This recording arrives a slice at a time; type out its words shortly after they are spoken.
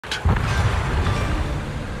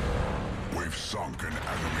We've sunk an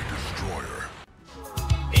enemy destroyer.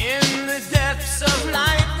 In the depths of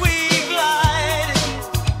night we glide,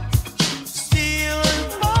 steel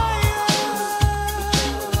and fire,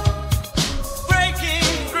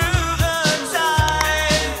 breaking through the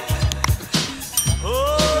tide.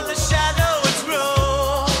 Oh, the shadows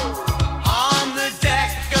grow on the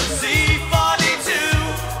deck of Z-42.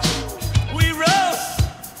 We row.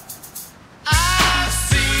 I've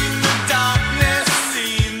seen the darkness,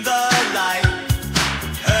 seen the light,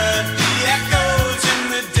 heard the echoes in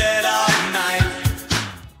the dead of night.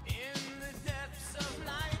 In the depths of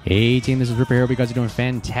night. Hey team, this is Ripper here. Hope you guys are doing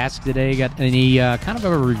fantastic today. Got any kind of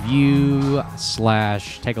a review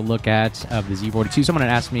slash take a look at of the Z-42. Someone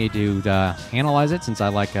had asked me to analyze it since I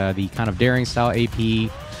like the kind of daring style AP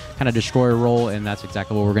kind of destroyer role, and that's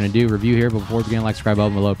exactly what we're going to do. Review here, but before we begin, like, subscribe,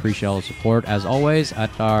 button below. Appreciate all the support. As always,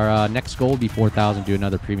 at our next goal will be 4,000, do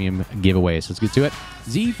another premium giveaway. So let's get to it.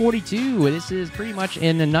 Z-42, this is pretty much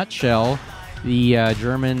in a nutshell the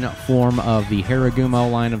German form of the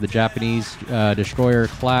Harugumo line of the Japanese destroyer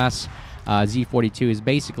class. Z-42 is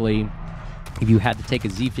basically, if you had to take a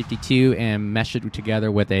Z-52 and mesh it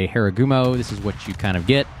together with a Harugumo, this is what you kind of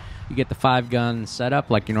get. You get the 5-gun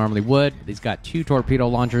setup like you normally would. It's got 2 torpedo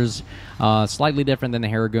launchers, slightly different than the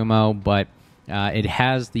Harugumo, but it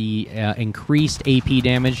has the increased AP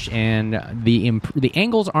damage, and the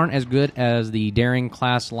angles aren't as good as the Daring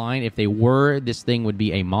class line. If they were, this thing would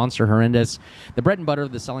be a monster horrendous. The bread and butter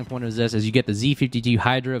of the selling point of this is you get the Z-52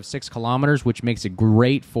 Hydra of 6 kilometers, which makes it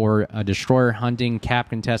great for destroyer hunting,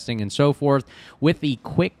 cap contesting, and so forth. With the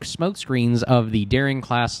quick smoke screens of the Daring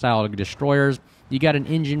class style destroyers, you got an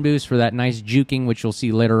engine boost for that nice juking, which you'll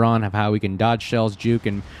see later on of how we can dodge shells, juke,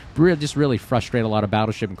 and just really frustrate a lot of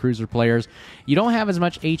battleship and cruiser players. You don't have as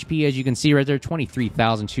much HP as you can see right there,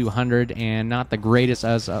 23,200, and not the greatest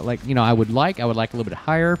as I would like. I would like a little bit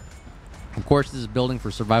higher. Of course, this is building for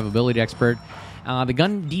survivability expert. The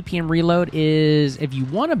gun DPM reload is, if you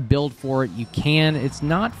want to build for it, you can. It's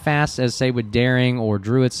not fast as, say, with Daring or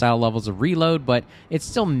Druid style levels of reload, but it's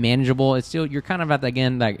still manageable. It's still, you're kind of at,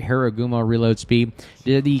 again, that Harugumo reload speed.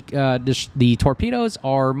 The torpedoes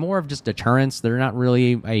are more of just deterrence. They're not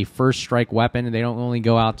really a first strike weapon. They don't only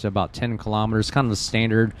go out to about 10 kilometers, kind of the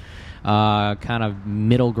standard kind of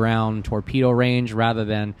middle ground torpedo range, rather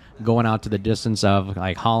than going out to the distance of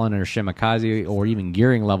like Holland or Shimakaze or even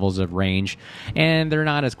gearing levels of range. And they're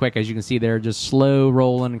not as quick. As you can see, they're just slow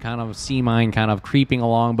rolling, kind of sea mine, kind of creeping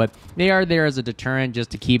along, but they are there as a deterrent just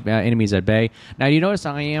to keep enemies at bay. Now you notice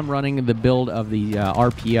I am running the build of the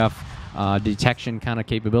RPF detection kind of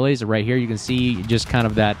capabilities. Right here you can see just kind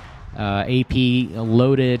of that AP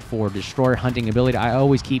loaded for destroyer hunting ability. I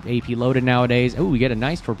always keep AP loaded nowadays. Oh, we get a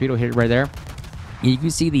nice torpedo hit right there. You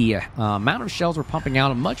can see the amount of shells we're pumping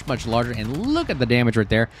out much larger, and look at the damage right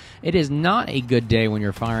there. It is not a good day when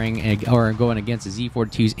you're firing or going against the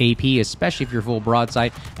Z-42's AP, especially if you're full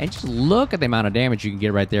broadside. And just look at the amount of damage you can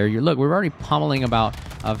get right there. Look, we're already pummeling about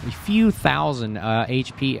a few thousand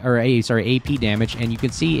AP damage, and you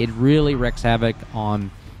can see it really wreaks havoc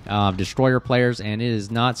on destroyer players, and it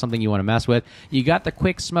is not something you want to mess with. You got the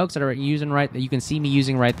quick smokes that are using that you can see me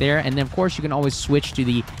using right there, and then of course you can always switch to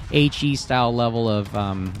the HE style level of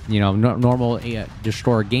normal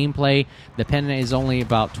destroyer gameplay. The pennant is only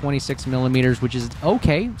about 26 millimeters, which is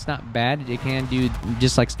okay. It's not bad. It can do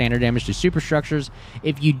just like standard damage to superstructures.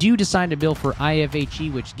 If you do decide to build for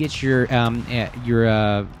IFHE, which gets your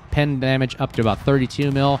pen damage up to about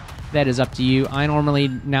 32 mil, that is up to you. I normally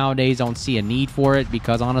nowadays don't see a need for it,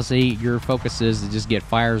 because honestly your focus is to just get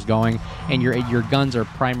fires going, and your guns are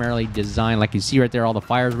primarily designed, like you see right there, all the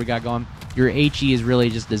fires we got going. Your HE is really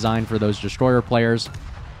just designed for those destroyer players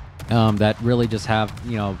that really just have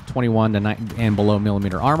 21 to 9 and below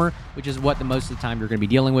millimeter armor, which is what most of the time you're going to be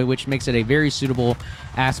dealing with, which makes it a very suitable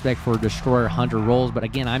aspect for destroyer hunter roles. But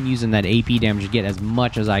again, I'm using that AP damage to get as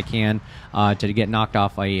much as I can to get knocked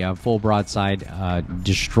off a full broadside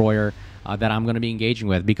destroyer that I'm going to be engaging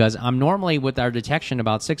with, because I'm normally, with our detection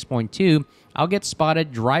about 6.2, I'll get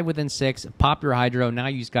spotted, drive within 6, pop your hydro. Now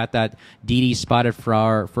you've got that DD spotted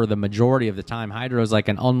for the majority of the time. Hydro is like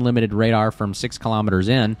an unlimited radar from 6 kilometers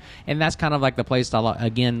in, and that's kind of like the playstyle,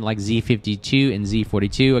 again, like Z-52 and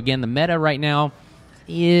Z-42. Again, the meta right now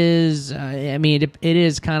is, I mean, it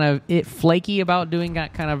is kind of flaky about doing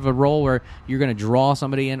that kind of a role where you're going to draw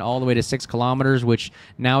somebody in all the way to 6 kilometers, which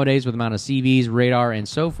nowadays with the amount of CVs, radar, and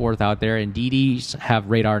so forth out there, and DDs have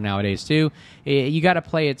radar nowadays too, you got to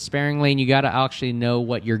play it sparingly, and you got to actually know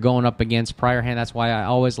what you're going up against prior hand. That's why I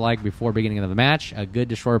always like, before beginning of the match, a good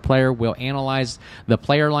destroyer player will analyze the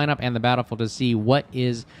player lineup and the battlefield to see what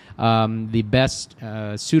is the best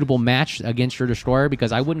suitable match against your destroyer,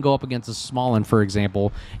 because I wouldn't go up against a small one, for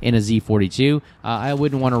example, in a Z-42. I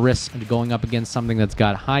wouldn't want to risk going up against something that's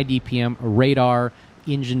got high DPM, radar,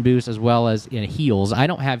 engine boost, as well as heals. I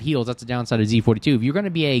don't have heals. That's the downside of Z-42. If you're going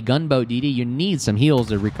to be a gunboat DD, you need some heals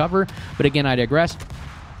to recover. But again, I digress.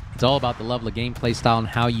 It's all about the level of gameplay style and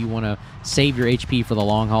how you want to save your HP for the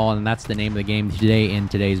long haul, and that's the name of the game today in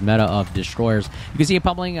today's meta of destroyers. You can see it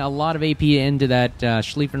pummeling a lot of AP into that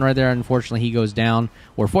Schlieffen right there. Unfortunately, he goes down,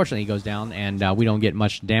 or fortunately, he goes down, and we don't get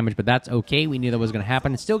much damage, but that's okay. We knew that was going to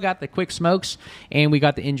happen. Still got the quick smokes, and we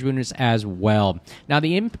got the engine wounds as well. Now,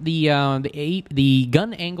 the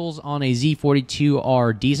gun angles on a Z-42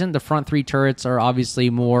 are decent. The front 3 turrets are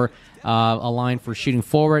obviously more aligned for shooting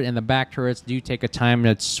forward, and the back turrets do take a time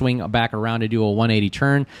to swing back around to do a 180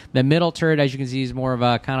 turn. The middle turret, as you can see, is more of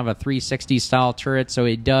a kind of a 360 style turret, so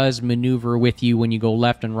it does maneuver with you when you go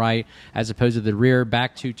left and right, as opposed to the rear.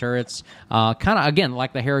 Back 2 turrets, kind of, again,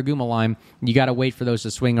 like the Harugumo line, you got to wait for those to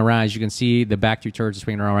swing around. As you can see, the back 2 turrets are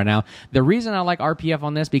swinging around right now. The reason I like RPF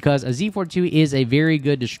on this, because a Z-42 is a very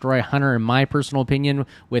good destroy hunter, in my personal opinion,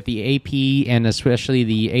 with the AP, and especially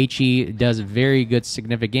the HE does very good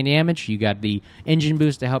significant damage. You got the engine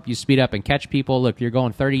boost to help you speed up and catch people. Look, you're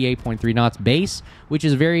going 38.3 knots base, which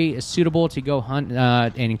is very suitable to go hunt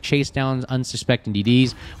and chase down unsuspecting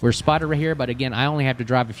DDs. We're spotted right here, but again, I only have to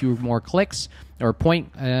drive a few more clicks, or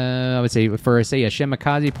I would say, for, say, a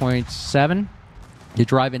Shimakaze 0.7 to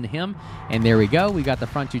drive into him, and there we go. We got the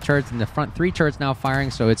front 2 turrets and the front 3 turrets now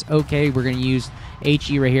firing, so it's okay. We're going to use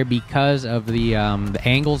HE right here because of the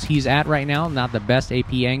angles he's at right now. Not the best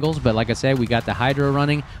AP angles, but like I said, we got the Hydra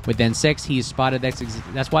running with N6. He's spotted.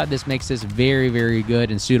 That's why this makes this very, very good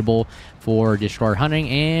and suitable for destroyer hunting.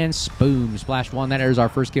 And boom, splash 1. That is our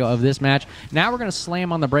first kill of this match. Now we're going to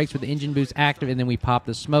slam on the brakes with the engine boost active, and then we pop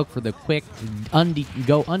the smoke for the quick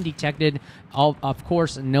go undetected. Of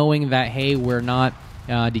course, knowing that, hey, we're not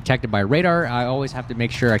detected by radar, I always have to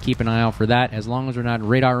make sure I keep an eye out for that. As long as we're not in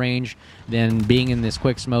radar range, then being in this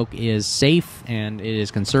quick smoke is safe and it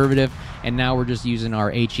is conservative. And now we're just using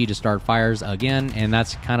our HE to start fires again, and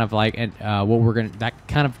that's kind of like that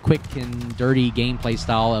kind of quick and dirty gameplay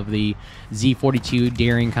style of the Z-42,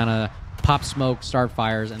 daring kind of pop smoke, start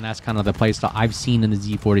fires, and that's kind of the playstyle I've seen in the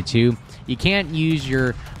Z-42. You can't use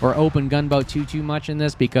or open gunboat too much in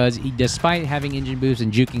this, because despite having engine boost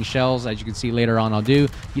and juking shells, as you can see later on you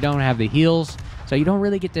don't have the heals, so you don't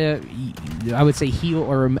really get to, I would say, heal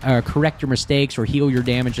or correct your mistakes or heal your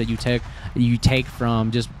damage that you take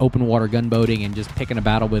from just open water gunboating and just picking a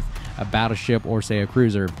battle with a battleship or, say, a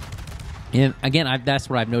cruiser. And again,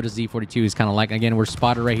 that's what I've noticed Z-42 is kind of like. Again, we're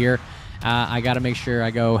spotted right here. I got to make sure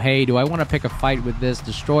I go, hey, do I want to pick a fight with this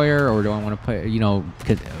destroyer, or do I want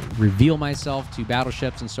to reveal myself to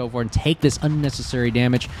battleships and so forth and take this unnecessary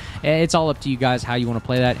damage? It's all up to you guys how you want to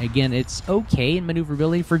play that. Again, it's okay in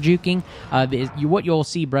maneuverability for juking. What you'll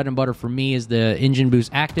see, bread and butter for me, is the engine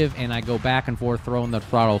boost active, and I go back and forth, throwing the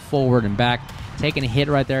throttle forward and back. Taking a hit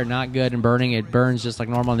right there, not good, and burning. It burns just like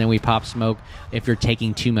normal, and then we pop smoke if you're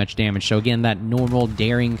taking too much damage. So again, that normal,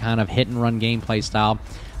 daring kind of hit-and-run gameplay style.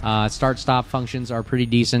 Start-stop functions are pretty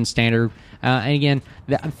decent, standard. And again,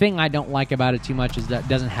 the thing I don't like about it too much is that it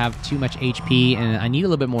doesn't have too much HP, and I need a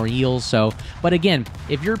little bit more heals. So, but again,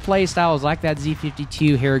 if your play style is like that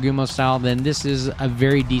Z-52 Harugumo style, then this is a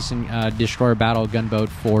very decent destroyer battle gunboat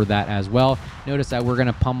for that as well. Notice that we're going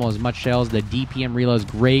to pummel as much shells. The DPM reload is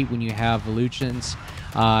great when you have Lucians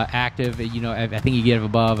active. I think you get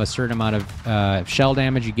above a certain amount of shell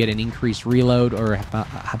damage, you get an increased reload, or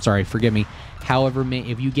I'm sorry, forgive me. However,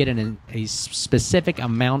 if you get a specific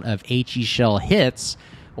amount of HE shell hits,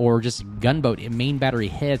 or just gunboat main battery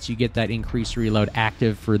hits, you get that increased reload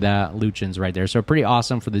active for the Lucians right there. So pretty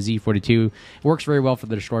awesome for the Z-42. It works very well for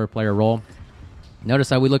the destroyer player role.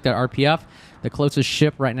 Notice how we looked at RPF. The closest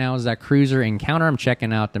ship right now is that cruiser Encounter. I'm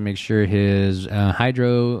checking out to make sure his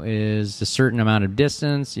hydro is a certain amount of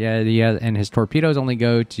distance. Yeah, and his torpedoes only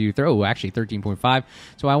go to actually 13.5.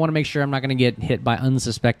 So I want to make sure I'm not going to get hit by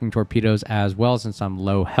unsuspecting torpedoes as well, since I'm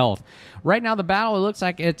low health. Right now, the battle, it looks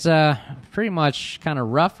like it's pretty much kind of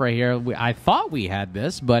rough right here. I thought we had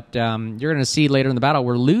this, but you're going to see later in the battle,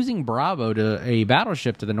 we're losing Bravo to a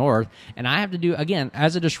battleship to the north, and I have to do, again,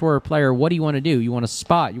 as a destroyer player, what do you want to do? You want to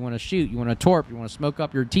spot, you want to shoot, you want to torp, you want to smoke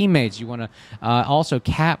up your teammates, you want to also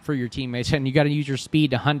cap for your teammates, and you got to use your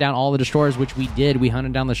speed to hunt down all the destroyers, which we did. We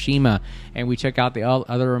hunted down the Shima, and we took out the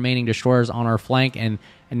other remaining destroyers on our flank, and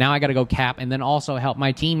now I got to go cap and then also help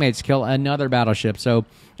my teammates kill another battleship. So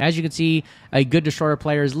as you can see, a good destroyer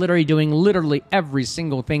player is literally doing every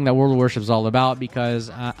single thing that World of Warship is all about, because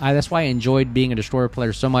that's why I enjoyed being a destroyer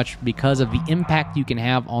player so much, because of the impact you can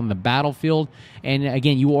have on the battlefield. And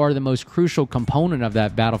again, you are the most crucial component of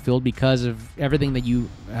that battlefield because of everything that you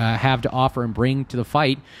have to offer and bring to the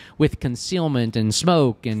fight, with concealment and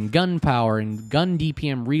smoke and gunpowder and gun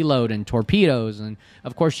DPM reload and torpedoes. And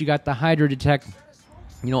of course, you got the Hydra detect,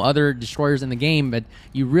 other destroyers in the game, but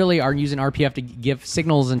you really are using RPF to give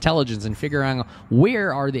signals intelligence and figure out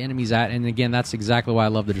where are the enemies at. And again, that's exactly why I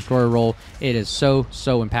love the destroyer role. It is so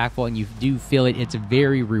impactful, and you do feel it. It's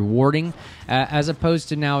very rewarding, as opposed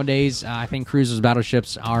to nowadays. I think cruisers,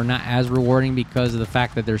 battleships are not as rewarding because of the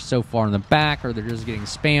fact that they're so far in the back, or they're just getting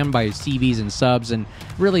spammed by CVs and subs, and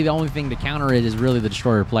really the only thing to counter it is really the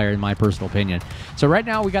destroyer player, in my personal opinion. So right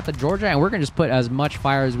now we got the Georgia, and we're going to just put as much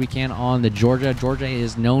fire as we can on the Georgia. Georgia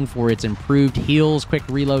is known for its improved heals, quick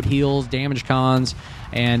reload heals, damage cons,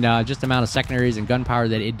 and just amount of secondaries and gunpowder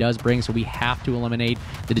that it does bring. So we have to eliminate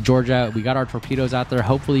the Georgia. We got our torpedoes out there.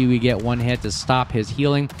 Hopefully we get one hit to stop his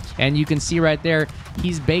healing. And you can see right there,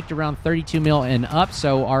 he's baked around 32 mil and up.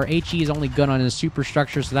 So our HE is only good on his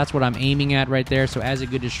superstructure. So that's what I'm aiming at right there. So as a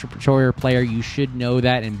good destroyer player, you should know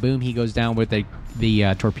that. And boom, he goes down with the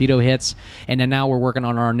torpedo hits. And then now we're working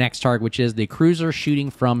on our next target, which is the cruiser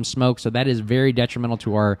shooting from smoke. So that is very detrimental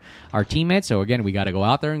to our teammates. So again, we got to go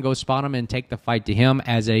out there and go spot him and take the fight to him,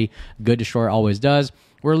 as a good destroyer always does.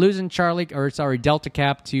 We're losing Delta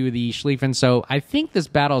Cap to the Schlieffen, so I think this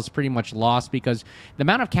battle is pretty much lost, because the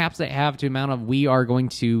amount of caps they have to the amount of we are going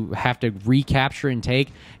to have to recapture and take,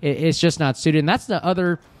 it's just not suited. And that's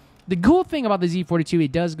the cool thing about the Z-42,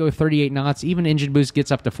 it does go 38 knots. Even engine boost gets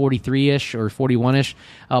up to 43-ish or 41-ish.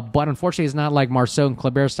 But unfortunately, it's not like Marceau and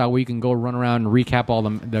Kleber style, where you can go run around and recap all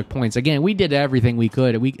the points. Again, we did everything we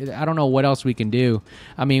could. I don't know what else we can do.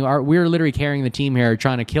 I mean, we're literally carrying the team here,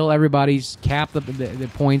 trying to kill everybody's, cap the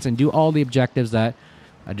points, and do all the objectives that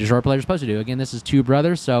a destroyer player is supposed to do. Again, this is two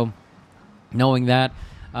brothers, so knowing that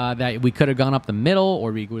we could have gone up the middle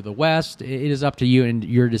or we go to the west. It is up to you and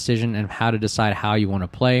your decision and how to decide how you want to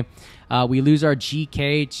play. We lose our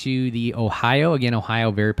GK to the Ohio. Again,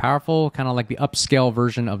 Ohio, very powerful, kind of like the upscale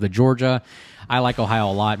version of the Georgia. I like Ohio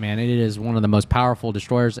a lot, man. It is one of the most powerful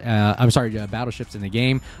destroyers. Battleships in the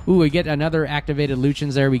game. Ooh, we get another activated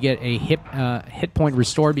Luchins there. We get a hit point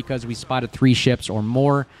restored because we spotted 3 ships or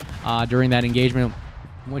more during that engagement.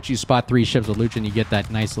 Once you spot 3 ships with Luchin, you get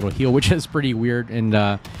that nice little heal, which is pretty weird and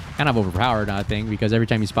kind of overpowered, I think, because every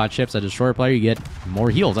time you spot ships as a destroyer player, you get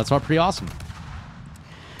more heals. That's all pretty awesome.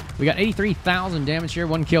 We got 83,000 damage here,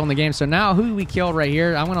 1 kill in the game. So now who we killed right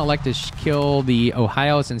here? I'm going to elect to kill the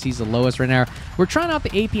Ohio since he's the lowest right now. We're trying out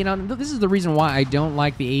the AP, and this is the reason why I don't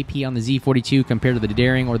like the AP on the Z-42 compared to the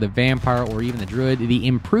Daring or the Vampire or even the Druid. The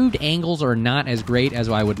improved angles are not as great as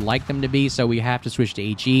I would like them to be, so we have to switch to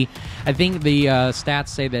HE. I think the stats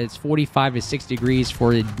say that it's 45 to 60 degrees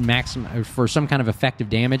for maximum for some kind of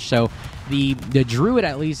effective damage. So the Druid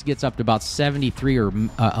at least gets up to about 73 or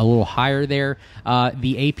a little higher there.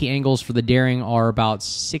 The AP angles for the Daring are about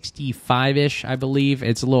 65-ish, I believe.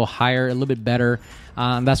 It's a little higher, a little bit better.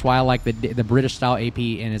 That's why I like the British style AP,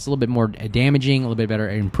 and it's a little bit more damaging, a little bit better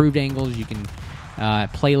improved angles. You can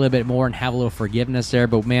play a little bit more and have a little forgiveness there.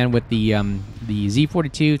 But man, with the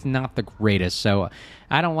Z-42, it's not the greatest. So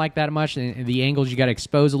I don't like that much. And the angles, you got to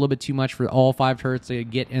expose a little bit too much for all 5 turrets to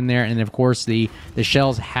get in there. And of course, the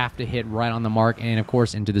shells have to hit right on the mark, and of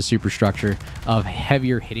course into the superstructure of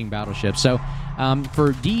heavier hitting battleships. So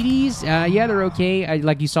for DDs, yeah, they're okay.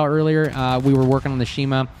 Like you saw earlier, we were working on the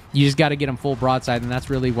Shima. You just got to get them full broadside, and that's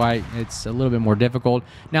really why it's a little bit more difficult.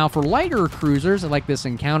 Now, for lighter cruisers, like this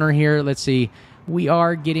encounter here, let's see. We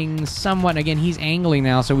are getting somewhat, again, he's angling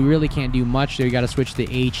now, so we really can't do much, so we got to switch to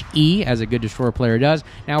HE, as a good destroyer player does.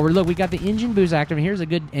 Now, we got the engine boost active, and here's a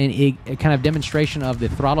good a kind of demonstration of the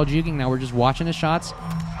throttle juking. Now, we're just watching his shots,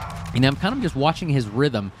 and I'm kind of just watching his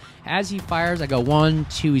rhythm. As he fires, I go 1,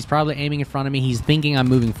 2. He's probably aiming in front of me. He's thinking I'm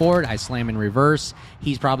moving forward. I slam in reverse.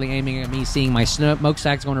 He's probably aiming at me, seeing my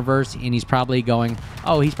smokestacks going reverse, and he's probably going,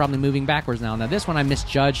 oh, he's probably moving backwards now. Now, this one I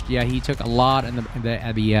misjudged. Yeah, he took a lot in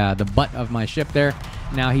the butt of my ship there.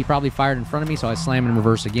 Now, he probably fired in front of me, so I slam in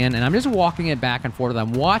reverse again, and I'm just walking it back and forth.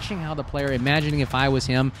 I'm watching how the player, imagining if I was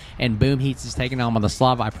him, and boom, he's just taking on the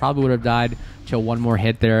Slava. I probably would have died till one more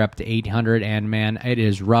hit there up to 800, and man, it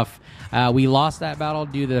is rough. We lost that battle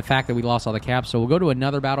due to the fact that we lost all the caps. So we'll go to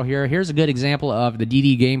another battle here. Here's a good example of the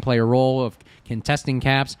DD gameplay role of contesting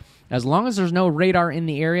caps. As long as there's no radar in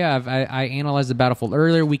the area, I analyzed the battlefield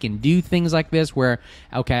earlier, we can do things like this where,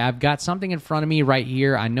 okay, I've got something in front of me right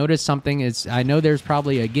here. I noticed something. I know there's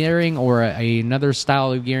probably a gearing or another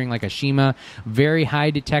style of gearing like a Shima. Very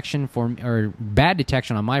high detection or bad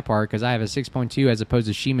detection on my part because I have a 6.2 as opposed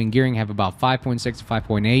to Shima and gearing have about 5.6 to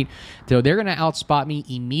 5.8. So they're going to outspot me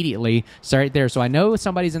immediately. So right there. So I know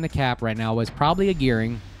somebody's in the cap right now. It's probably a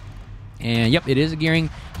gearing. And, yep, it is a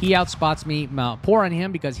gearing. He outspots me. Poor on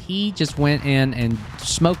him because he just went in and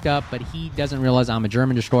smoked up, but he doesn't realize I'm a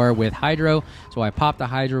German destroyer with Hydro. So I pop the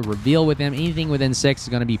Hydro, reveal with him. Anything within 6 is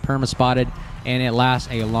going to be perma-spotted, and it lasts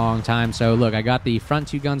a long time. So, look, I got the front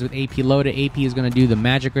 2 guns with AP loaded. AP is going to do the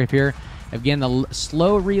magic right here. Again, the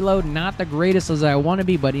slow reload, not the greatest as I want to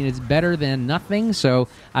be, but it's better than nothing. So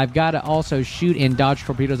I've got to also shoot and dodge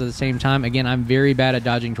torpedoes at the same time. Again, I'm very bad at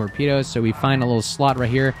dodging torpedoes, so we find a little slot right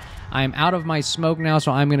here. I'm out of my smoke now,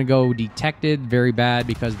 so I'm going to go detected very bad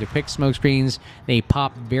because the quick smoke screens, they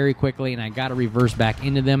pop very quickly, and I got to reverse back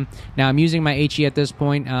into them. Now, I'm using my HE at this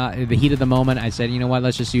point. The heat of the moment, I said, you know what,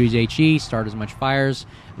 let's just use HE, start as much fires.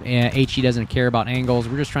 HE doesn't care about angles.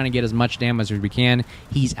 We're just trying to get as much damage as we can.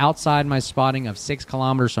 He's outside my spotting of 6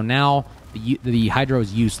 kilometers, so now the Hydro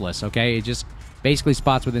is useless, okay? It just basically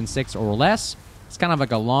spots within 6 or less. It's kind of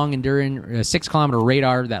like a long enduring 6-kilometer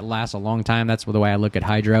radar that lasts a long time. That's the way I look at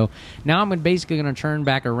Hydro. Now I'm basically going to turn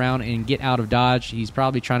back around and get out of dodge. He's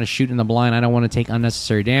probably trying to shoot in the blind. I don't want to take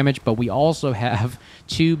unnecessary damage, but we also have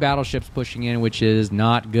 2 battleships pushing in, which is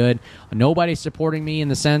not good. Nobody's supporting me in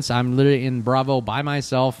the sense I'm literally in Bravo by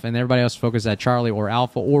myself, and everybody else focused at Charlie or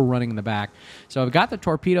Alpha or running in the back. So I've got the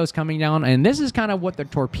torpedoes coming down, and this is kind of what the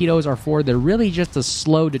torpedoes are for. They're really just a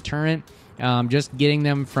slow deterrent. Just getting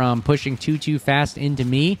them from pushing too fast into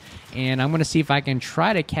me, and I'm going to see if I can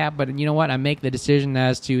try to cap, but you know what? I make the decision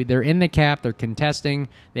as to they're in the cap, they're contesting,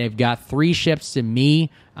 they've got 3 ships to me.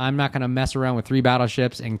 I'm not going to mess around with 3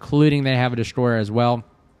 battleships, including they have a destroyer as well.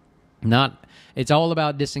 It's all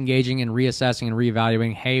about disengaging and reassessing and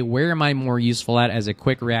reevaluating, hey, where am I more useful at as a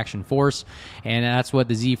quick reaction force? And that's what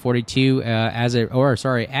the Z-42 as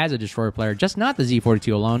a destroyer player, just not the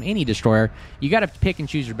Z-42 alone, any destroyer, you got to pick and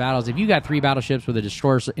choose your battles. If you got 3 battleships with a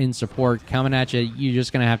destroyer in support coming at you, you're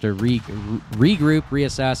just going to have to regroup,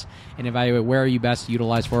 reassess, and evaluate where are you best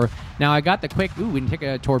utilized for. Now, I got the quick, we can take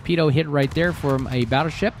a torpedo hit right there from a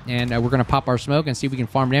battleship, and we're going to pop our smoke and see if we can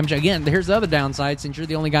farm damage. Again, here's the other downside, since you're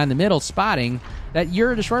the only guy in the middle spotting, that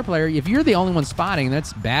you're a destroyer player. If you're the only one spotting,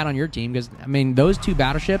 that's bad on your team because, I mean, those 2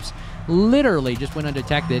 battleships literally just went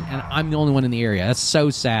undetected, and I'm the only one in the area. That's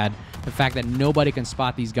so sad, the fact that nobody can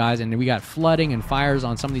spot these guys, and we got flooding and fires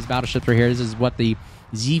on some of these battleships right here. This is what the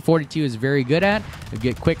Z-42 is very good at. You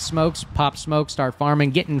get quick smokes, pop smoke, start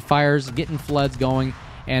farming, getting fires, getting floods going.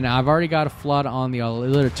 And I've already got a flood on the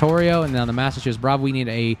Littorio, and then on the Massachusetts Bravo, we need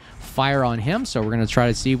a fire on him. So we're going to try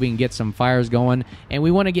to see if we can get some fires going. And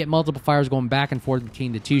we want to get multiple fires going back and forth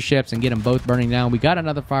between the 2 ships and get them both burning down. We got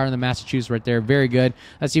another fire on the Massachusetts right there. Very good.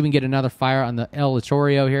 Let's see if we can get another fire on the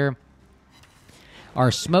Littorio here.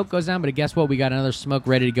 Our smoke goes down, but guess what? We got another smoke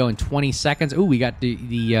ready to go in 20 seconds. Ooh, we got the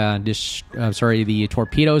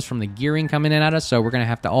torpedoes from the gearing coming in at us. So we're going to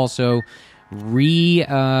have to also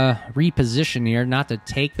reposition here, not to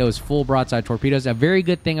take those full broadside torpedoes. A very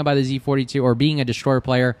good thing about the Z-42 or being a destroyer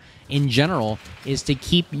player in general is to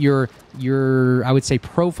keep your I would say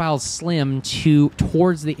profile slim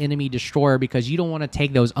towards the enemy destroyer, because you don't want to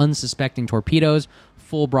take those unsuspecting torpedoes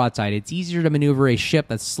full broadside. It's easier to maneuver a ship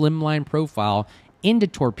that's slimline profile into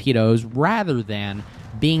torpedoes rather than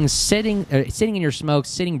being sitting in your smoke,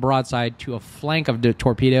 sitting broadside to a flank of the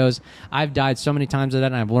torpedoes. I've died so many times of that,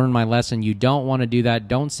 and I've learned my lesson. You don't want to do that.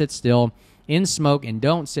 Don't sit still in smoke, and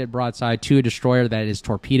don't sit broadside to a destroyer that is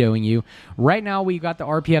torpedoing you. Right now, we got the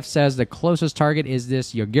RPF says the closest target is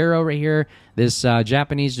this Yogero right here, this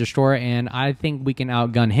Japanese destroyer, and I think we can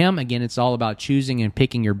outgun him. Again, it's all about choosing and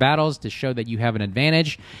picking your battles to show that you have an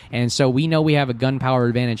advantage, and so we know we have a gunpowder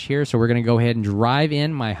advantage here, so we're going to go ahead and drive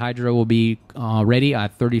in. My Hydro will be ready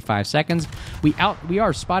at 35 seconds. We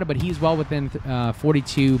are spotted, but he's well within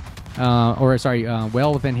 42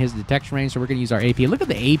 well within his detection range, so we're going to use our AP. Look at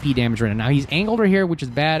the AP damage right now. He's angled right here, which is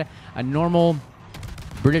bad. A normal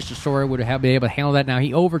British destroyer would have been able to handle that. Now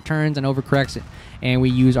he overturns and overcorrects it, and we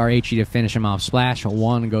use our HE to finish him off. Splash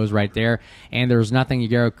 1 goes right there, and there's nothing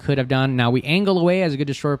Yagero could have done. Now we angle away as a good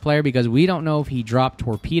destroyer player because we don't know if he dropped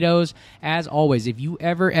torpedoes. As always, if you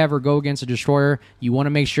ever go against a destroyer, you want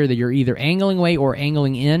to make sure that you're either angling away or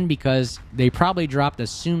angling in, because they probably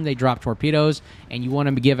assume they dropped torpedoes, and you want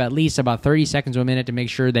to give at least about 30 seconds to a minute to make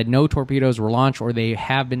sure that no torpedoes were launched or they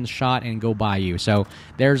have been shot and go by you. So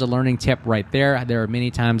there's a learning tip right there. There are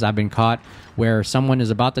many times I've been caught where someone is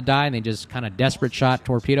about to die and they just kind of desperate shot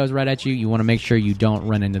torpedoes right at you. You want to make sure you don't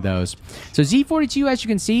run into those. So Z-42, as you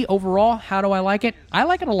can see, overall, how do I like it? I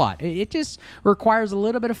like it a lot. It just requires a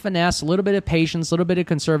little bit of finesse, a little bit of patience, a little bit of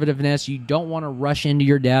conservativeness. You don't want to rush into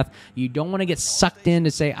your death. You don't want to get sucked in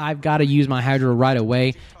to say, I've got to use my Hydra right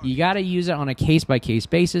away. You got to use it on a case-by-case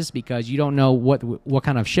basis because you don't know what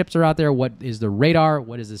kind of ships are out there, what is the radar,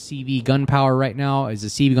 what is the CV gun power right now, is the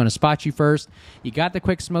CV going to spot you first? You got the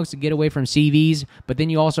quick smokes to get away from CVs, but then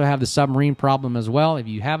you also have the submarine problem as well. If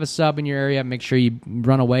you have a sub in your area, make sure you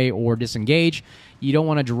run away or disengage. You don't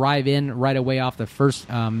want to drive in right away off the first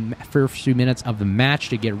few minutes of the match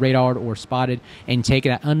to get radared or spotted and take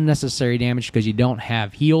that unnecessary damage because you don't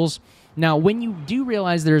have heals. Now, when you do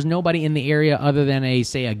realize there's nobody in the area other than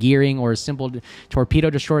say a gearing or a simple torpedo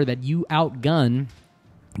destroyer that you outgun,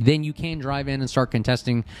 then you can drive in and start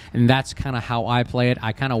contesting, and that's kind of how I play it.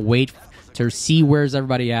 I kind of wait to see where's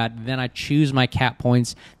everybody at, then I choose my cap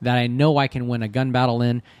points that I know I can win a gun battle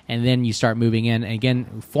in, and then you start moving in. And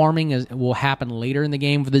again, farming will happen later in the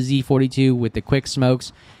game for the Z-42 with the quick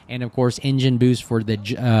smokes, and of course engine boost for the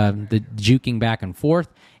juking back and forth.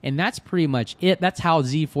 And that's pretty much it. That's how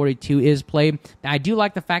Z-42 is played. Now, I do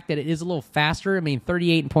like the fact that it is a little faster. I mean,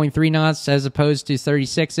 38.3 knots as opposed to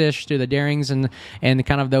 36-ish to the Darings and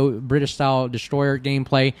kind of the British-style destroyer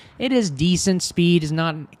gameplay. It is decent speed. It's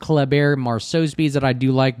not Kleber Marceau speeds that I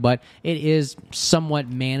do like, but it is somewhat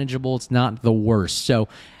manageable. It's not the worst. So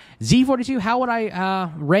Z-42, how would I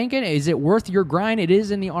rank it? Is it worth your grind? It is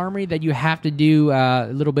in the armory that you have to do a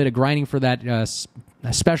little bit of grinding for that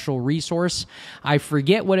a special resource. I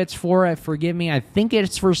forget what it's for. Forgive me. I think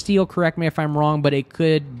it's for steel. Correct me if I'm wrong, but it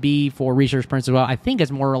could be for research prints as well. I think it's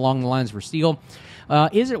more along the lines for steel.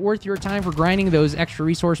 Is it worth your time for grinding those extra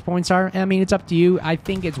resource points? I mean, it's up to you. I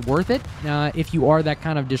think it's worth it if you are that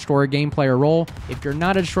kind of destroyer gameplay or role. If you're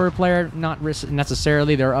not a destroyer player, not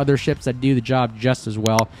necessarily. There are other ships that do the job just as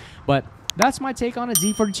well. But that's my take on it.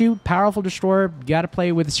 Z-42, powerful destroyer. You got to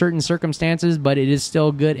play with certain circumstances, but it is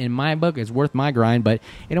still good in my book. It's worth my grind. But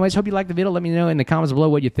anyways, hope you liked the video. Let me know in the comments below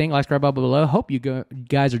what you think. Like, subscribe below. Hope you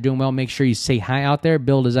guys are doing well. Make sure you say hi out there.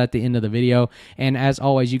 Build is at the end of the video. And as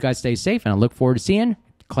always, you guys stay safe, and I look forward to seeing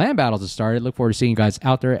clan battles have started. Look forward to seeing you guys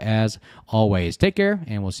out there as always. Take care,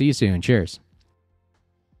 and we'll see you soon. Cheers.